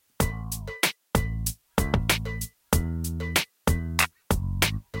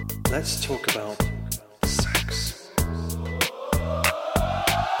Let's talk about sex.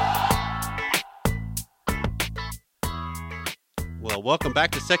 Well, welcome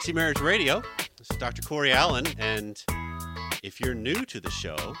back to Sexy Marriage Radio. This is Dr. Corey Allen, and if you're new to the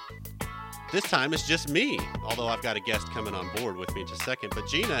show, this time it's just me, although I've got a guest coming on board with me in just a second. But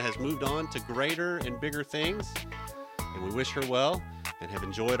Gina has moved on to greater and bigger things, and we wish her well and have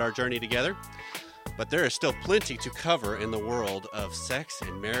enjoyed our journey together. But there is still plenty to cover in the world of sex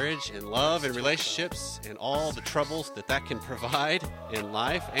and marriage and love and relationships and all the troubles that can provide in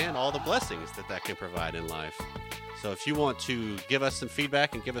life and all the blessings that can provide in life. So if you want to give us some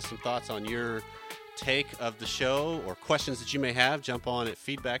feedback and give us some thoughts on your take of the show or questions that you may have, jump on at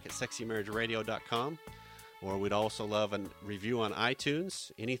feedback@sexymarriageradio.com. Or we'd also love a review on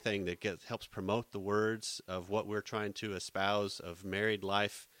iTunes, anything that helps promote the words of what we're trying to espouse of married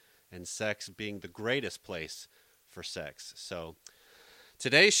life and sex being the greatest place for sex. So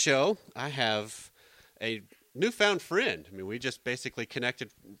today's show, I have a newfound friend. I mean, we just basically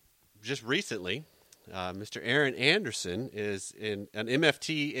connected just recently. Mr. Aaron Anderson is in an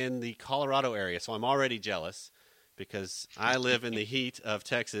MFT in the Colorado area, so I'm already jealous because I live in the heat of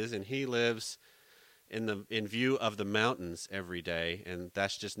Texas and he lives in view of the mountains every day, and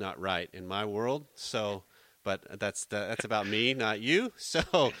that's just not right in my world. So, but that's about me, not you.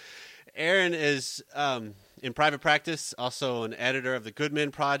 So, Aaron is in private practice, also an editor of the Good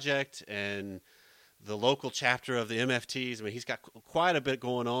Men Project and the local chapter of the MFTs. I mean, he's got quite a bit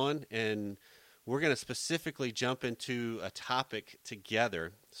going on, and we're going to specifically jump into a topic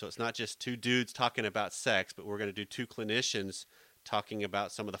together. So it's not just two dudes talking about sex, but we're going to do two clinicians talking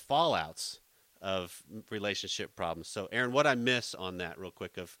about some of the fallouts of relationship problems. So, Aaron, what I miss on that real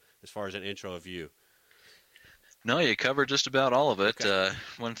quick as far as an intro of you? No, you covered just about all of it. Okay.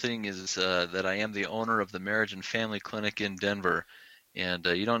 One thing is that I am the owner of the Marriage and Family Clinic in Denver. And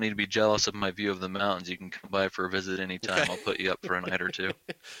you don't need to be jealous of my view of the mountains. You can come by for a visit anytime. Okay. I'll put you up for a night or two.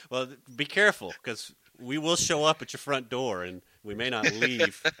 Well, be careful because we will show up at your front door and we may not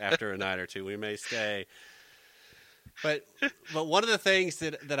leave after a night or two. We may stay. But one of the things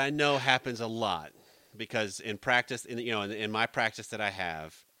that I know happens a lot because in practice, in my practice that I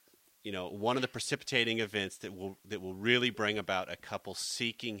have, one of the precipitating events that will really bring about a couple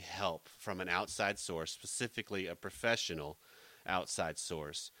seeking help from an outside source, specifically a professional outside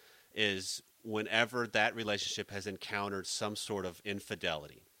source, is whenever that relationship has encountered some sort of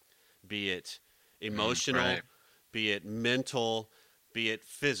infidelity, be it emotional, Right. be it mental, be it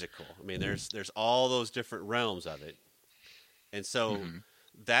physical. I mean, there's all those different realms of it. And so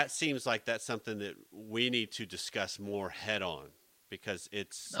that seems like that's something that we need to discuss more head on because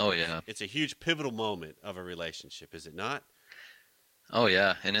it's a huge pivotal moment of a relationship, is it not? Oh,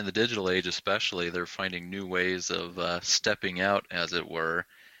 yeah. And in the digital age especially, they're finding new ways of stepping out, as it were.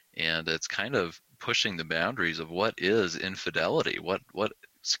 And it's kind of pushing the boundaries of what is infidelity, what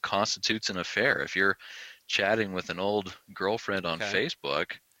constitutes an affair. If you're chatting with an old girlfriend on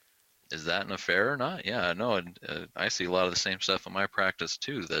Facebook, is that an affair or not? Yeah, no. And I see a lot of the same stuff in my practice,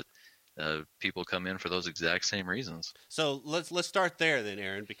 too, that people come in for those exact same reasons. So let's start there then,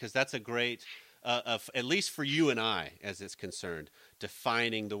 Aaron, because that's a great, at least for you and I, as it's concerned,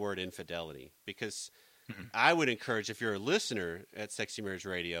 defining the word infidelity. Because I would encourage, if you're a listener at Sexy Marriage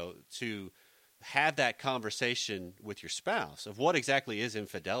Radio, to have that conversation with your spouse of what exactly is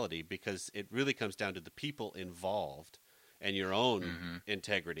infidelity, because it really comes down to the people involved and your own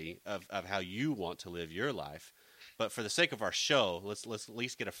integrity of how you want to live your life. But for the sake of our show, let's at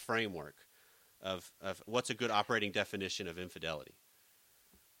least get a framework of what's a good operating definition of infidelity.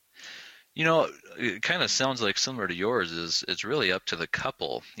 It kind of sounds like similar to yours is it's really up to the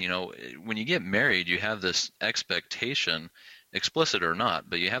couple. When you get married, you have this expectation, explicit or not,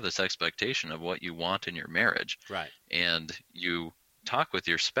 but you have this expectation of what you want in your marriage. Right. And you talk with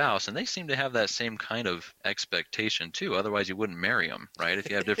your spouse, and they seem to have that same kind of expectation too. Otherwise, you wouldn't marry them, right? If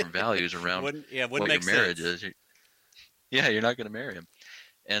you have different values around what your marriage is, you're not going to marry them.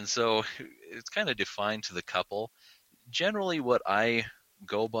 And so it's kind of defined to the couple. Generally, what I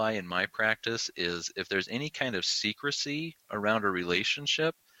go by in my practice is if there's any kind of secrecy around a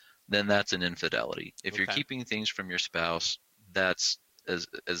relationship, then that's an infidelity. If you're keeping things from your spouse, that's as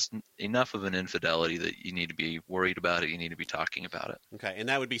enough of an infidelity that you need to be worried about it. You need to be talking about it. Okay, and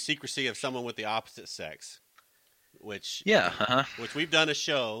that would be secrecy of someone with the opposite sex, which we've done a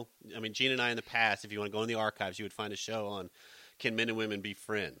show. I mean, Gene and I in the past, if you want to go in the archives, you would find a show on can men and women be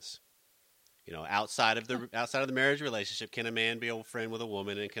friends. Outside of the marriage relationship, can a man be a friend with a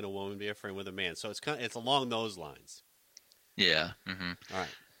woman, and can a woman be a friend with a man? So it's along those lines. Yeah. Mm-hmm. All right.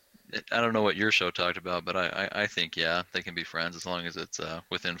 I don't know what your show talked about, but I think, yeah, they can be friends as long as it's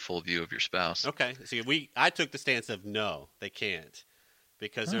within full view of your spouse. Okay. See, I took the stance of no, they can't,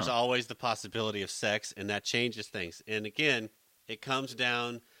 because there's always the possibility of sex, and that changes things. And again, it comes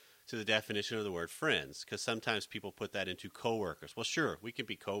down to the definition of the word friends, because sometimes people put that into coworkers. Well, sure, we can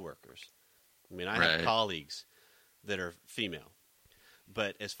be coworkers. I mean, I have colleagues that are female.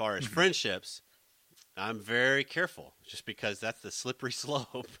 But as far as friendships, I'm very careful, just because that's the slippery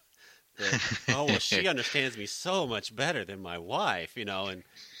slope. Well, she understands me so much better than my wife, and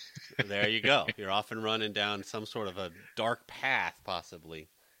there you go. You're often running down some sort of a dark path, possibly.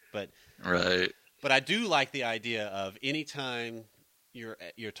 But I do like the idea of anytime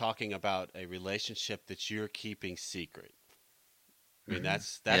you're talking about a relationship that you're keeping secret. I mean,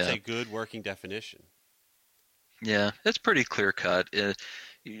 that's a good working definition. Yeah, it's pretty clear cut.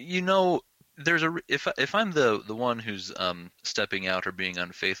 There's if I'm the one who's stepping out or being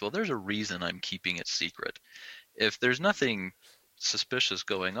unfaithful, there's a reason I'm keeping it secret. If there's nothing suspicious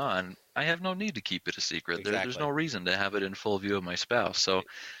going on, I have no need to keep it a secret. Exactly. There's no reason to have it in full view of my spouse. So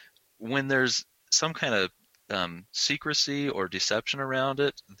when there's some kind of secrecy or deception around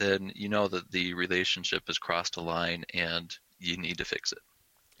it, then you know that the relationship has crossed a line and you need to fix it.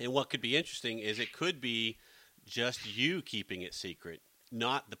 And what could be interesting is it could be just you keeping it secret,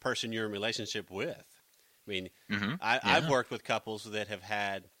 not the person you're in relationship with. I mean, I've worked with couples that have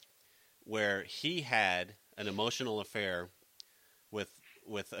had where he had an emotional affair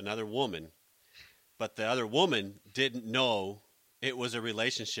with another woman, but the other woman didn't know it was a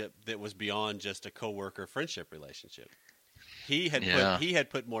relationship that was beyond just a coworker friendship relationship. He had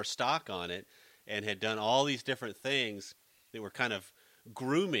put more stock on it and had done all these different things that were kind of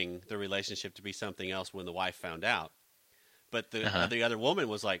grooming the relationship to be something else when the wife found out. But the other woman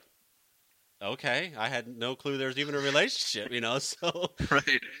was like, okay, I had no clue there was even a relationship, so.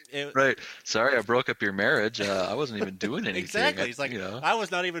 Right. Sorry, I broke up your marriage. I wasn't even doing anything. Exactly. He's like, I was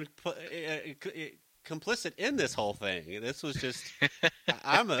not even complicit in this whole thing. This was just,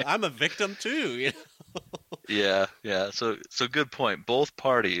 I'm a victim too, Yeah. So good point. Both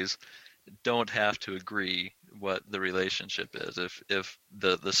parties don't have to agree what the relationship is. If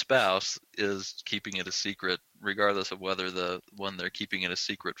the spouse is keeping it a secret, regardless of whether the one they're keeping it a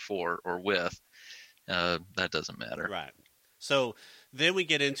secret for or with, that doesn't matter. Right. So then we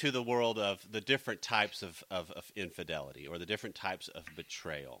get into the world of the different types of infidelity, or the different types of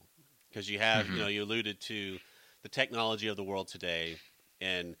betrayal. Because you have, you alluded to the technology of the world today,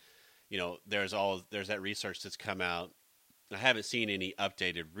 and there's that research that's come out. I haven't seen any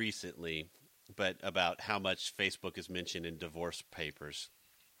updated recently, but about how much Facebook is mentioned in divorce papers,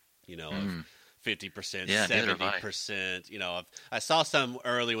 of 50%, 70%. I saw some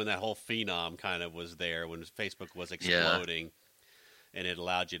early when that whole phenom kind of was there, when Facebook was exploding, and it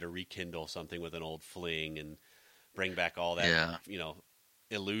allowed you to rekindle something with an old fling and bring back all that,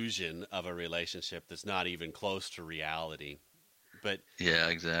 illusion of a relationship that's not even close to reality. But yeah,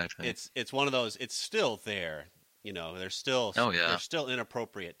 exactly. It's one of those. It's still there. There's still there's still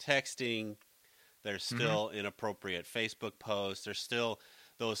inappropriate texting. There's still inappropriate Facebook posts. There's still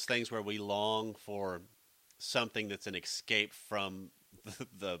those things where we long for something that's an escape from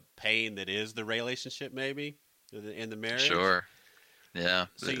the pain that is the relationship, maybe in the marriage. Sure. Yeah.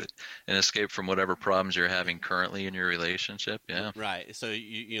 So an escape from whatever problems you're having currently in your relationship. Yeah. Right. So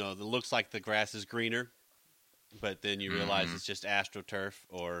it looks like the grass is greener, but then you realize it's just AstroTurf,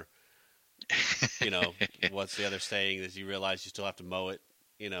 or what's the other saying is you realize you still have to mow it,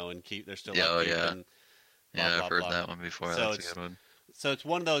 and keep, they're still I've heard blah. that one before. So that's a good one. So it's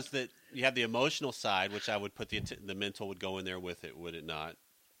one of those that you have the emotional side, which I would put the mental would go in there with it, would it not?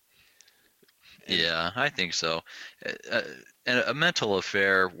 Yeah, I think so. A mental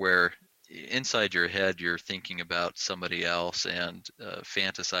affair where inside your head you're thinking about somebody else and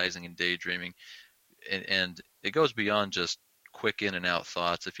fantasizing and daydreaming, and it goes beyond just quick in and out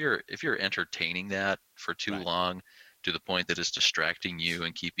thoughts. If you're entertaining that for too long, to the point that it's distracting you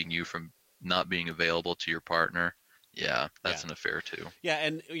and keeping you from not being available to your partner, that's an affair too. Yeah,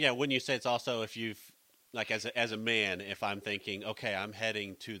 and when you say it's also, if you've, like, as a man, if I'm thinking, okay, I'm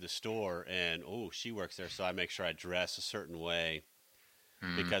heading to the store and she works there, so I make sure I dress a certain way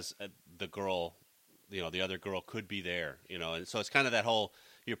because the girl, the other girl could be there, and so it's kind of that whole,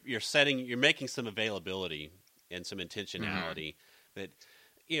 you're making some availability and some intentionality that,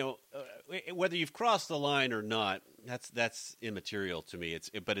 whether you've crossed the line or not, that's immaterial to me.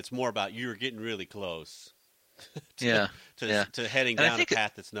 But it's more about you're getting really close to heading down a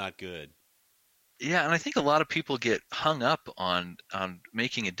path that's not good. Yeah, and I think a lot of people get hung up on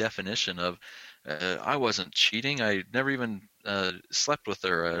making a definition of I wasn't cheating. I never even slept with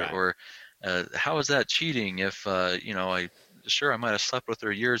her, right. or how is that cheating? If I might have slept with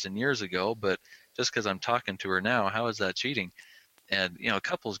her years and years ago, but just because I'm talking to her now, how is that cheating? And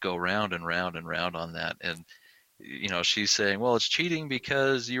couples go round and round and round on that, and she's saying, well, it's cheating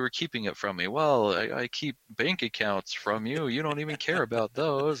because you were keeping it from me. Well, I keep bank accounts from you. You don't even care about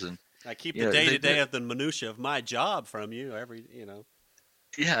those. And I keep the day-to-day of the minutia of my job from you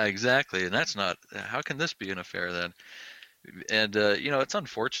Yeah, exactly. And that's not, how can this be an affair then? And, it's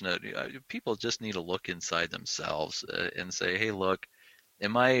unfortunate. People just need to look inside themselves and say, hey, look,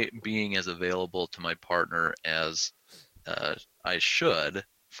 am I being as available to my partner as I should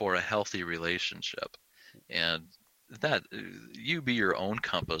for a healthy relationship? And that you be your own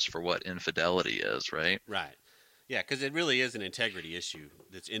compass for what infidelity is, right? Right. Yeah, because it really is an integrity issue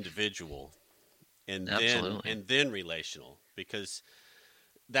that's individual and Absolutely. then relational. Because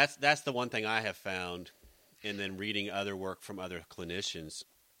that's the one thing I have found, and then reading other work from other clinicians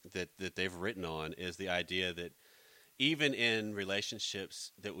that they've written on, is the idea that even in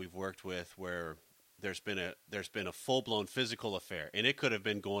relationships that we've worked with where there's been a full-blown physical affair, and it could have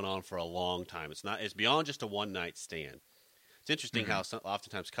been going on for a long time. It's beyond just a one-night stand. It's interesting how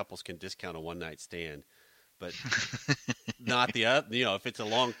oftentimes couples can discount a one-night stand, but not the other. If it's a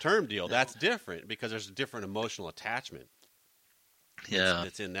long-term deal, that's different because there's a different emotional attachment. Yeah,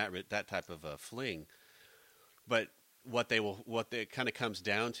 that's in that type of a fling. But what it kind of comes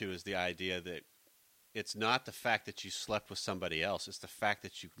down to is the idea that it's not the fact that you slept with somebody else. It's the fact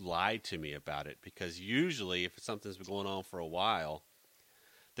that you lied to me about it. Because usually if something's been going on for a while,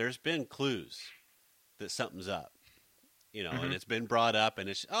 there's been clues that something's up, and it's been brought up, and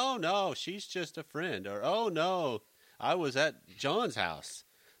it's, oh, no, she's just a friend. Or, oh, no, I was at John's house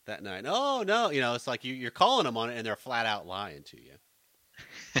that night. Oh, no, it's like you're calling them on it, and they're flat out lying to you.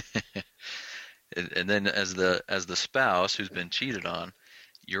 And then as the spouse who's been cheated on,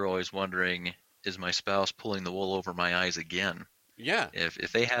 you're always wondering, is my spouse pulling the wool over my eyes again? Yeah.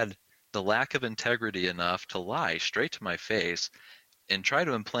 If they had the lack of integrity enough to lie straight to my face and try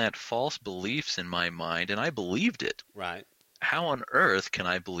to implant false beliefs in my mind, and I believed it. Right. How on earth can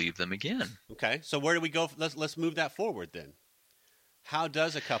I believe them again? Okay. So where do we go? Let's move that forward then. How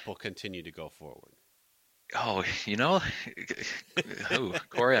does a couple continue to go forward? Oh,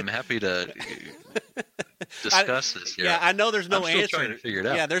 Corey, I'm happy to discuss this here. Yeah, I know there's no I'm still answer. Trying to figure it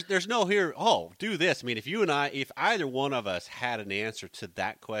out. Yeah, there's no here. Oh, do this. I mean, if either one of us had an answer to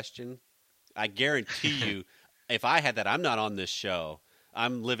that question, I guarantee you, if I had that, I'm not on this show.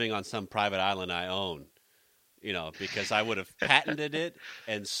 I'm living on some private island I own. Because I would have patented it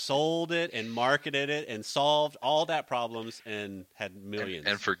and sold it and marketed it and solved all that problems and had millions.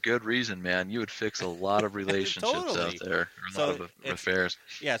 And for good reason, man. You would fix a lot of relationships Totally. out there, a lot of affairs.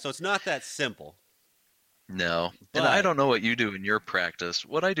 Yeah, so it's not that simple. No. And I don't know what you do in your practice.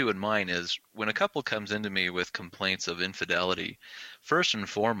 What I do in mine is when a couple comes into me with complaints of infidelity, first and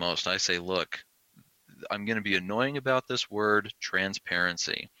foremost, I say, look, I'm going to be annoying about this word,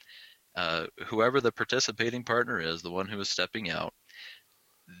 transparency. Whoever the participating partner is, the one who is stepping out,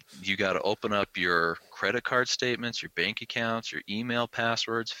 you got to open up your credit card statements, your bank accounts, your email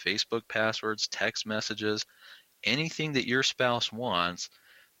passwords, Facebook passwords, text messages, anything that your spouse wants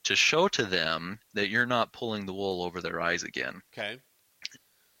to show to them that you're not pulling the wool over their eyes again. Okay.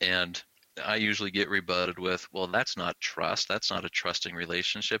 And I usually get rebutted with, well, that's not trust. That's not a trusting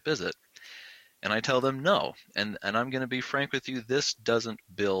relationship, is it? And I tell them no. And I'm going to be frank with you, this doesn't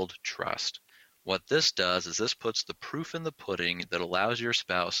build trust. What this does is this puts the proof in the pudding that allows your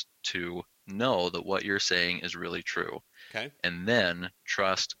spouse to know that what you're saying is really true. Okay. And then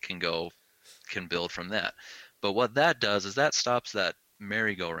trust can build from that. But what that does is that stops that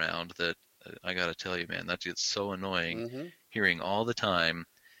merry-go-round that I got to tell you, man, that gets so annoying hearing all the time.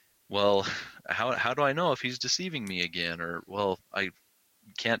 Well, how do I know if he's deceiving me again? Or, well, I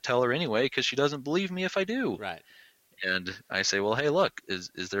can't tell her anyway because she doesn't believe me if I do. Right. And I say, well, hey, look, is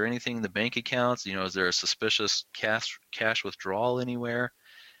there anything in the bank accounts? Is there a suspicious cash withdrawal anywhere?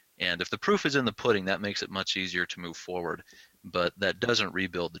 And if the proof is in the pudding, that makes it much easier to move forward. But that doesn't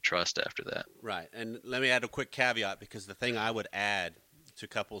rebuild the trust after that. Right. And let me add a quick caveat, because the thing I would add to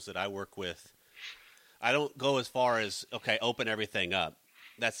couples that I work with, I don't go as far as, okay, open everything up.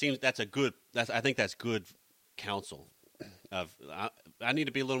 I think that's good counsel. I need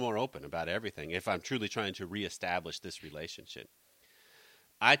to be a little more open about everything if I'm truly trying to reestablish this relationship.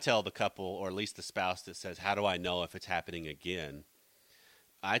 I tell the couple, or at least the spouse that says, how do I know if it's happening again?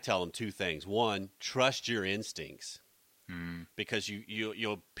 I tell them two things. One, trust your instincts, because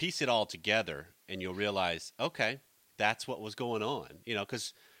you'll piece it all together and you'll realize, okay, that's what was going on.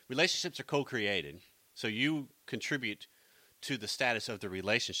 Because relationships are co-created, so you contribute to the status of the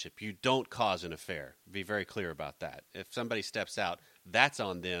relationship. You don't cause an affair. Be very clear about that. If somebody steps out, that's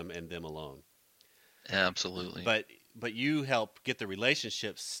on them and them alone. Absolutely. But you help get the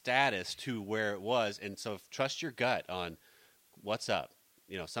relationship status to where it was, and so trust your gut on what's up.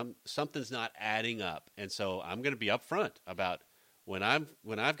 Something's not adding up, and so I'm going to be upfront about when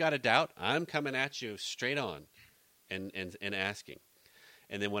I've got a doubt, I'm coming at you straight on, and asking.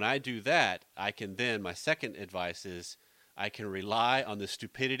 And then when I do that, I can then, my second advice is I can rely on the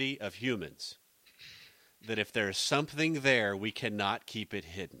stupidity of humans. That if there's something there, we cannot keep it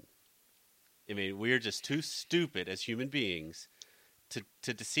hidden. I mean, we're just too stupid as human beings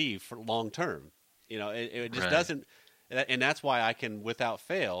to deceive for long term. It just doesn't, and that's why I can, without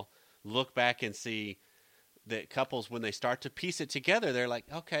fail, look back and see that couples, when they start to piece it together, they're like,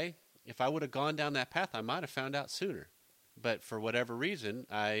 okay, if I would have gone down that path, I might have found out sooner. But for whatever reason,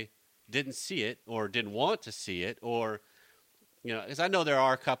 I didn't see it or didn't want to see it, or, because I know there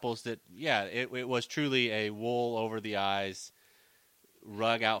are couples that, it was truly a wool over the eyes,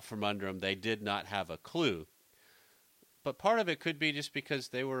 rug out from under them. They did not have a clue. But part of it could be just because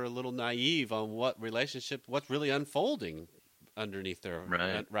they were a little naive on what's really unfolding underneath their,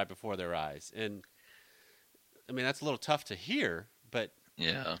 right before their eyes. And I mean, that's a little tough to hear, but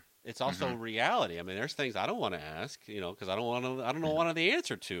yeah. It's also reality. I mean, there's things I don't want to ask, because I don't know the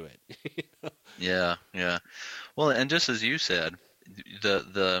answer to it. Yeah. Well, and just as you said,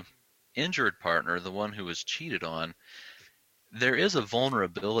 the injured partner, the one who was cheated on, there is a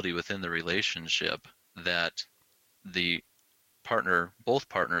vulnerability within the relationship that both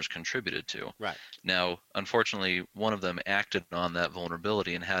partners contributed to. Right. Now, unfortunately, one of them acted on that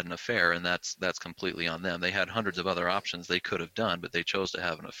vulnerability and had an affair, and that's completely on them. They had hundreds of other options they could have done, but they chose to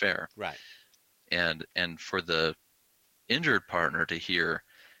have an affair. Right. And for the injured partner to hear,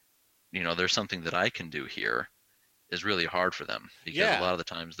 there's something that I can do here, is really hard for them, because a lot of the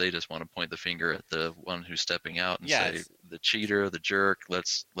times they just want to point the finger at the one who's stepping out and say, the cheater, the jerk,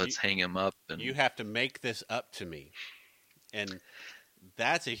 let's hang him up. And you have to make this up to me. And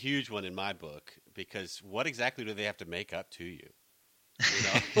that's a huge one in my book, because what exactly do they have to make up to you?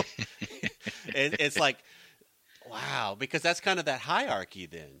 It's like, wow, because that's kind of that hierarchy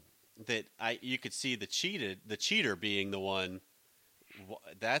then, that you could see the cheater being the one.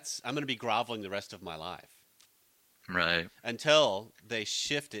 I'm going to be groveling the rest of my life. Right. Until they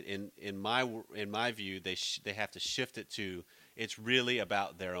shift it in my view, they have to shift it to, it's really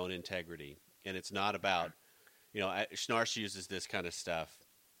about their own integrity, and it's not about, Schnarch uses this kind of stuff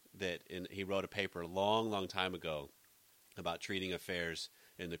he wrote a paper a long time ago about treating affairs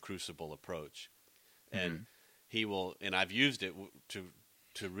in the crucible approach, and and I've used it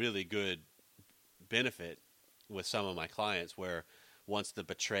to really good benefit with some of my clients, where once the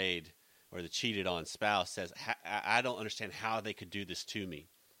betrayed or the cheated on spouse says, I don't understand how they could do this to me.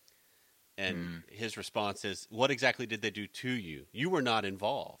 And his response is, what exactly did they do to you? You were not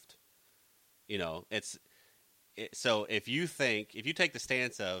involved. So if you take the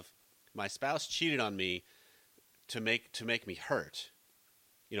stance of, my spouse cheated on me to make me hurt,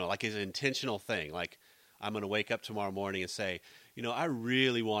 like it's an intentional thing. Like, I'm going to wake up tomorrow morning and say, I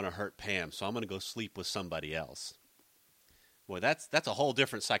really want to hurt Pam, so I'm going to go sleep with somebody else. Boy, that's a whole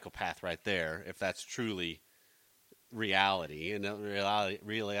different psychopath right there, if that's truly reality. And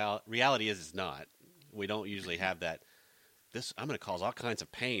reality is not. We don't usually have that. I'm going to cause all kinds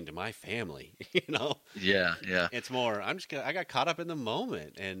of pain to my family, Yeah. It's more, I got caught up in the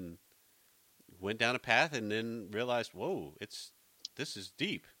moment and went down a path, and then realized, whoa, this is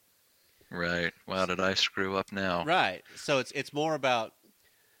deep. Right. Wow, did I screw up now? Right. So it's more about,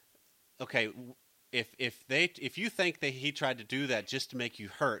 okay, if you think that he tried to do that just to make you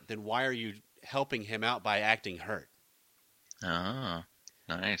hurt, then why are you helping him out by acting hurt? Ah,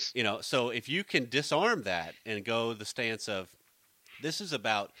 nice. So if you can disarm that and go the stance of, this is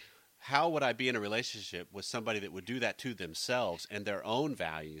about, how would I be in a relationship with somebody that would do that to themselves and their own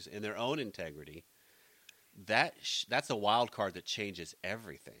values and their own integrity? That's a wild card that changes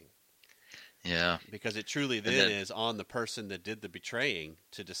everything. Yeah. Because it truly then is on the person that did the betraying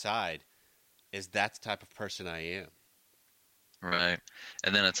to decide, is that the type of person I am? Right.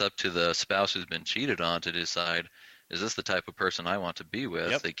 And then it's up to the spouse who's been cheated on to decide, is this the type of person I want to be with?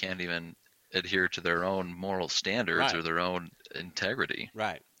 Yep. They can't even adhere to their own moral standards or their own integrity.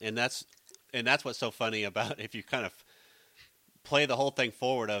 Right. And that's what's so funny about, if you kind of play the whole thing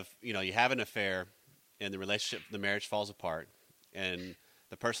forward of, you have an affair and the relationship, the marriage falls apart, and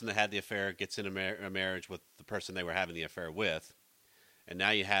the person that had the affair gets in a marriage with the person they were having the affair with, and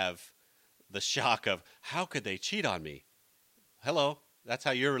now you have the shock of, how could they cheat on me? Hello, That's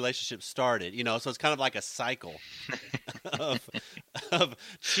how your relationship started, you know. So it's kind of like a cycle of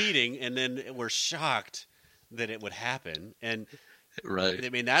cheating, and then we're shocked that it would happen. And right. I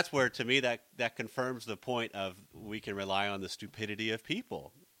mean, that's where, to me, that confirms the point of we can rely on the stupidity of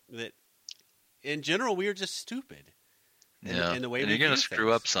people. That in general, we are just stupid. In the way you're going to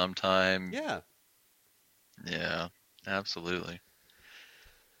screw up sometime. Yeah. Yeah, absolutely.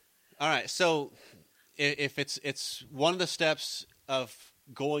 All right. So if it's one of the steps of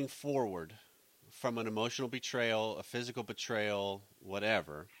going forward from an emotional betrayal, a physical betrayal,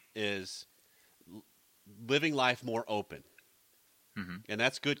 whatever, is living life more open. Mm-hmm. And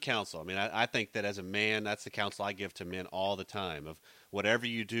that's good counsel. I mean, I think that as a man, that's the counsel I give to men all the time of whatever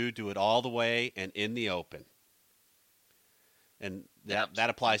you do it all the way and in the open. And that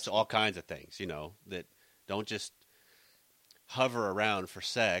applies to all kinds of things, you know, that don't just hover around for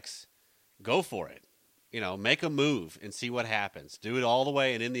sex. Go for it. You know, make a move and see what happens. Do it all the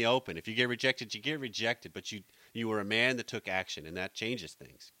way and in the open. If you get rejected, you get rejected. But you were a man that took action, and that changes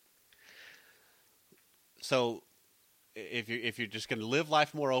things. So if you're just going to live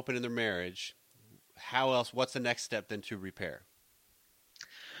life more open in their marriage, how else? What's the next step then to repair?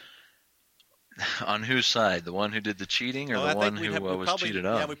 On whose side? The one who did the cheating, or the one who was cheated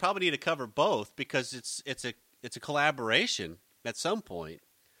on? Yeah, we probably need to cover both, because it's a collaboration at some point.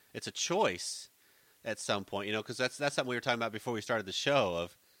 It's a choice at some point, you know, because that's something we were talking about before we started the show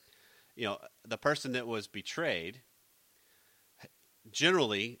of, you know, the person that was betrayed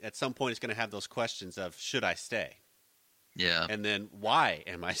generally at some point is going to have those questions of, should I stay? Yeah. And then why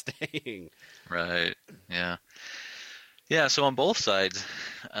am I staying? Right. Yeah. Yeah. So on both sides,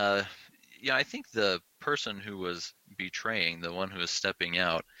 I think the person who was betraying, the one who was stepping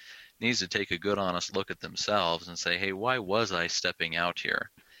out, needs to take a good, honest look at themselves and say, hey, why was I stepping out here?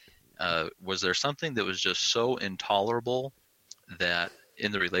 Was there something that was just so intolerable that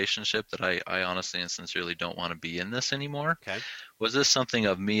in the relationship that I honestly and sincerely don't want to be in this anymore? Okay. Was this something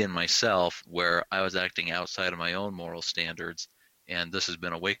of me and myself where I was acting outside of my own moral standards, and this has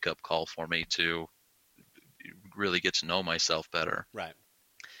been a wake-up call for me to really get to know myself better? Right.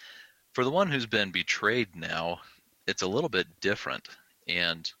 For the one who's been betrayed now, it's a little bit different.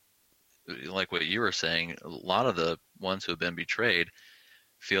 And like what you were saying, a lot of the ones who have been betrayed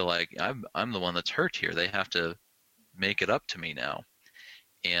feel like I'm the one that's hurt here. They have to make it up to me now.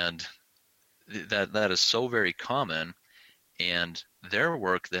 And that is so very common. And their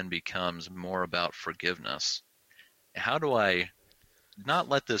work then becomes more about forgiveness. How do I not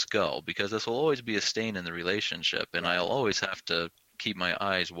let this go? Because this will always be a stain in the relationship, and I'll always have to keep my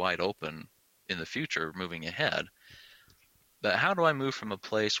eyes wide open in the future moving ahead. But how do I move from a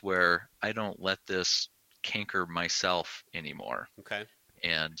place where I don't let this canker myself anymore? Okay.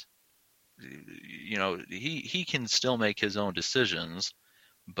 And, you know, he can still make his own decisions,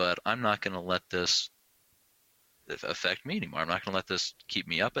 but I'm not going to let this affect me anymore. I'm not going to let this keep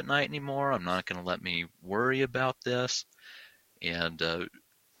me up at night anymore. I'm not going to let me worry about this. And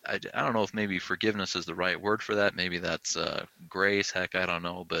I don't know if maybe forgiveness is the right word for that. Maybe that's grace. Heck, I don't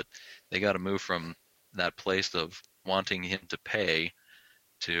know. But they got to move from that place of wanting him to pay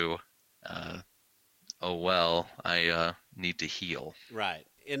to, oh, well, I need to heal. Right.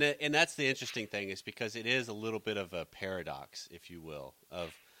 And that's the interesting thing, is because it is a little bit of a paradox, if you will,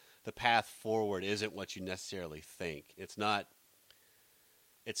 of the path forward isn't what you necessarily think. It's not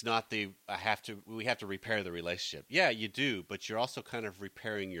we have to repair the relationship. Yeah, you do, but you're also kind of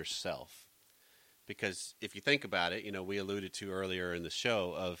repairing yourself. Because if you think about it, you know, we alluded to earlier in the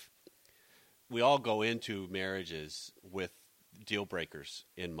show of we all go into marriages with deal breakers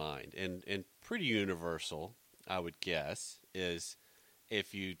in mind. And pretty universal, I would guess, is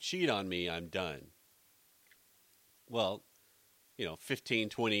if you cheat on me, I'm done. Well, you know, 15,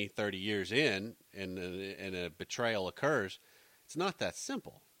 20, 30 years in, and a betrayal occurs, it's not that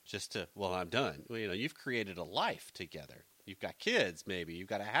simple. Just to, well, I'm done. Well, you know, you've created a life together. You've got kids, maybe. You've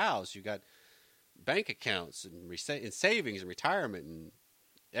got a house. You've got bank accounts and savings and retirement and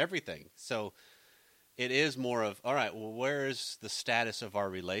everything. So it is more of, all right, well, where is the status of our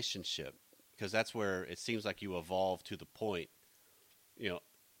relationship? Because that's where it seems like you evolve to the point, you know,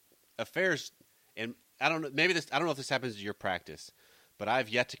 affairs, and I don't know if this happens in your practice, but I've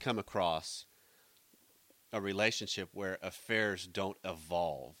yet to come across a relationship where affairs don't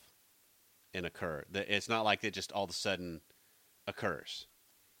evolve and occur. It's not like it just all of a sudden occurs.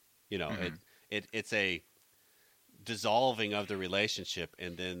 You know, it's a dissolving of the relationship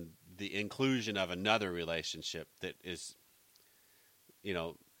and then the inclusion of another relationship that is, you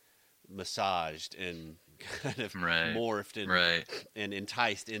know, massaged and kind of morphed and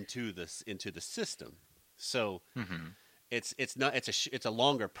enticed into the system. So it's a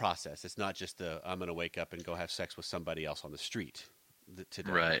longer process. It's not just I'm going to wake up and go have sex with somebody else on the street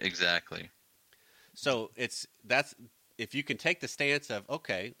today. Right, exactly. So if you can take the stance of,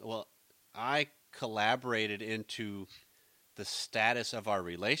 okay, well, I collaborated into the status of our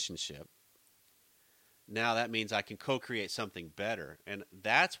relationship. Now that means I can co-create something better. And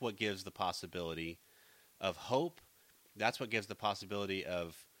that's what gives the possibility of hope. That's what gives the possibility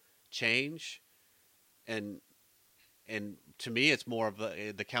of change. And to me, it's more of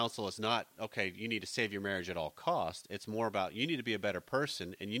the counsel is not, okay, you need to save your marriage at all costs. It's more about you need to be a better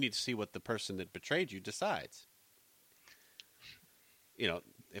person, and you need to see what the person that betrayed you decides.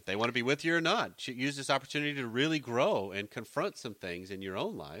 If they want to be with you or not, use this opportunity to really grow and confront some things in your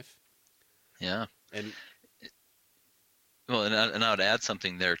own life. Yeah. And I would add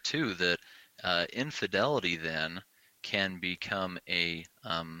something there too, that infidelity then can become a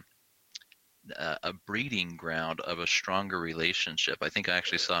breeding ground of a stronger relationship. I think I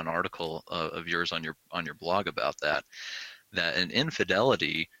actually saw an article of yours on your blog about that an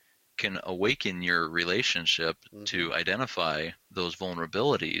infidelity can awaken your relationship to identify those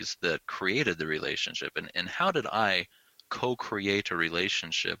vulnerabilities that created the relationship. And how did I co-create a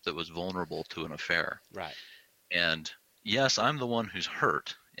relationship that was vulnerable to an affair? Right. And yes, I'm the one who's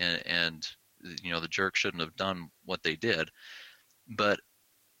hurt, and the jerk shouldn't have done what they did, but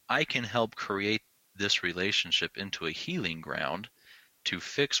I can help create this relationship into a healing ground to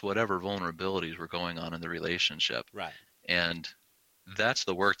fix whatever vulnerabilities were going on in the relationship. Right. And that's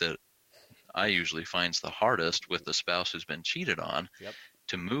the work that I usually finds the hardest with the spouse who's been cheated on. Yep.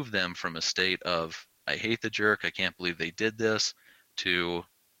 To move them from a state of, I hate the jerk, I can't believe they did this, to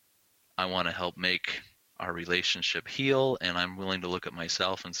I want to help make our relationship heal, and I'm willing to look at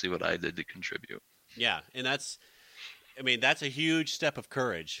myself and see what I did to contribute. Yeah, and that's a huge step of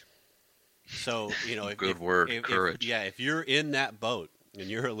courage. So, courage. If you're in that boat and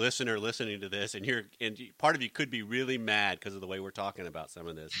you're a listener listening to this, and part of you could be really mad because of the way we're talking about some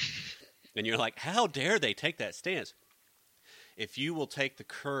of this, and you're like, how dare they take that stance? If you will take the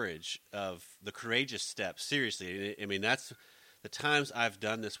courageous step seriously, that's the times I've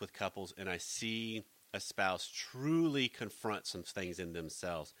done this with couples, and I see a spouse truly confront some things in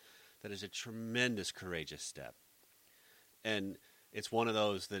themselves. That is a tremendous courageous step. And it's one of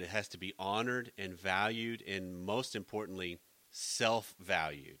those that it has to be honored and valued, and most importantly,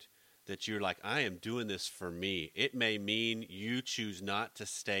 self-valued. That you're like, I am doing this for me. It may mean you choose not to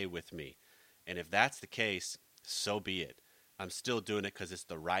stay with me. And if that's the case, so be it. I'm still doing it because it's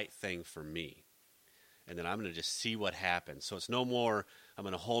the right thing for me. And then I'm going to just see what happens. So it's no more I'm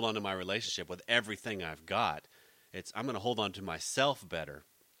going to hold on to my relationship with everything I've got. It's I'm going to hold on to myself better,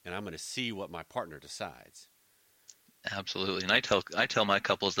 and I'm going to see what my partner decides. Absolutely. And I tell my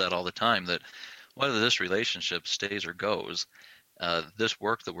couples that all the time, that whether this relationship stays or goes, this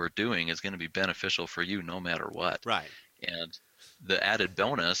work that we're doing is going to be beneficial for you no matter what. Right. And the added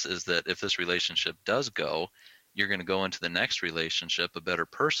bonus is that if this relationship does go, you're going to go into the next relationship a better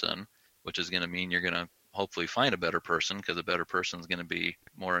person, which is going to mean you're going to hopefully find a better person, because a better person is going to be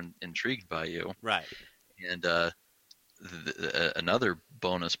more intrigued by you. Right. And another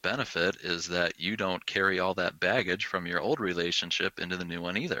bonus benefit is that you don't carry all that baggage from your old relationship into the new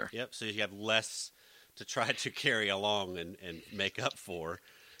one either. Yep. So you have less to try to carry along and make up for,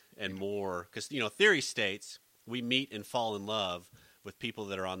 and more, because theory states we meet and fall in love with people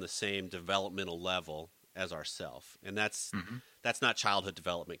that are on the same developmental level as ourself, and that's not childhood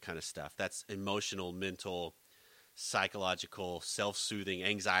development kind of stuff. That's emotional, mental, psychological, self-soothing,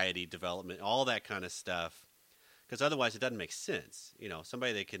 anxiety development, all that kind of stuff. Because otherwise, it doesn't make sense.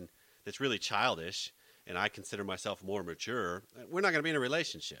 Somebody that's really childish, and I consider myself more mature, we're not going to be in a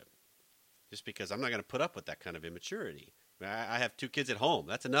relationship, just because I'm not going to put up with that kind of immaturity. I have 2 kids at home.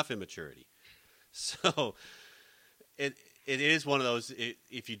 That's enough immaturity. So it is one of those.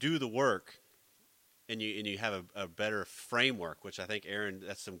 If you do the work, and you have a better framework, which I think, Aaron,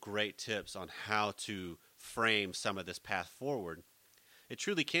 that's some great tips on how to frame some of this path forward. It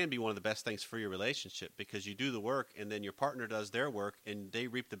truly can be one of the best things for your relationship, because you do the work, and then your partner does their work, and they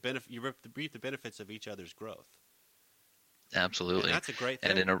reap the benefit. You reap the benefits of each other's growth. Absolutely, and that's a great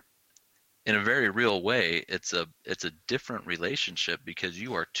thing. And in a very real way, it's a different relationship, because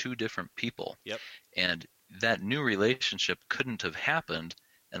you are 2 different people. Yep. And that new relationship couldn't have happened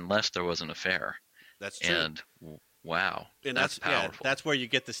unless there was an affair. That's true. And wow, and that's powerful. Yeah, that's where you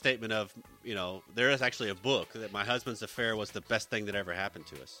get the statement of, there is actually a book that my husband's affair was the best thing that ever happened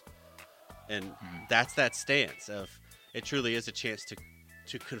to us. And that's that stance of, it truly is a chance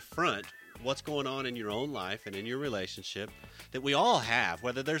to confront what's going on in your own life and in your relationship that we all have,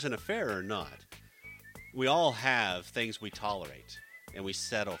 whether there's an affair or not. we all have things we tolerate and we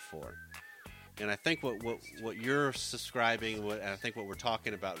settle for. And I think what you're subscribing, and I think what we're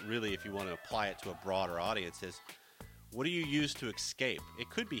talking about really, if you want to apply it to a broader audience, is what do you use to escape? It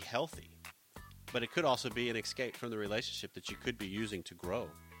could be healthy, but it could also be an escape from the relationship that you could be using to grow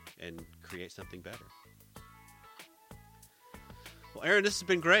and create something better. Well, Aaron, this has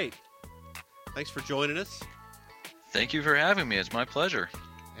been great. Thanks for joining us. Thank you for having me. It's my pleasure.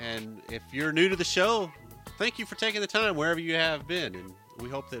 And if you're new to the show, thank you for taking the time wherever you have been. And we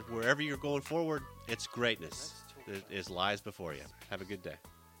hope that wherever you're going forward, it's greatness that lies before you. Have a good day.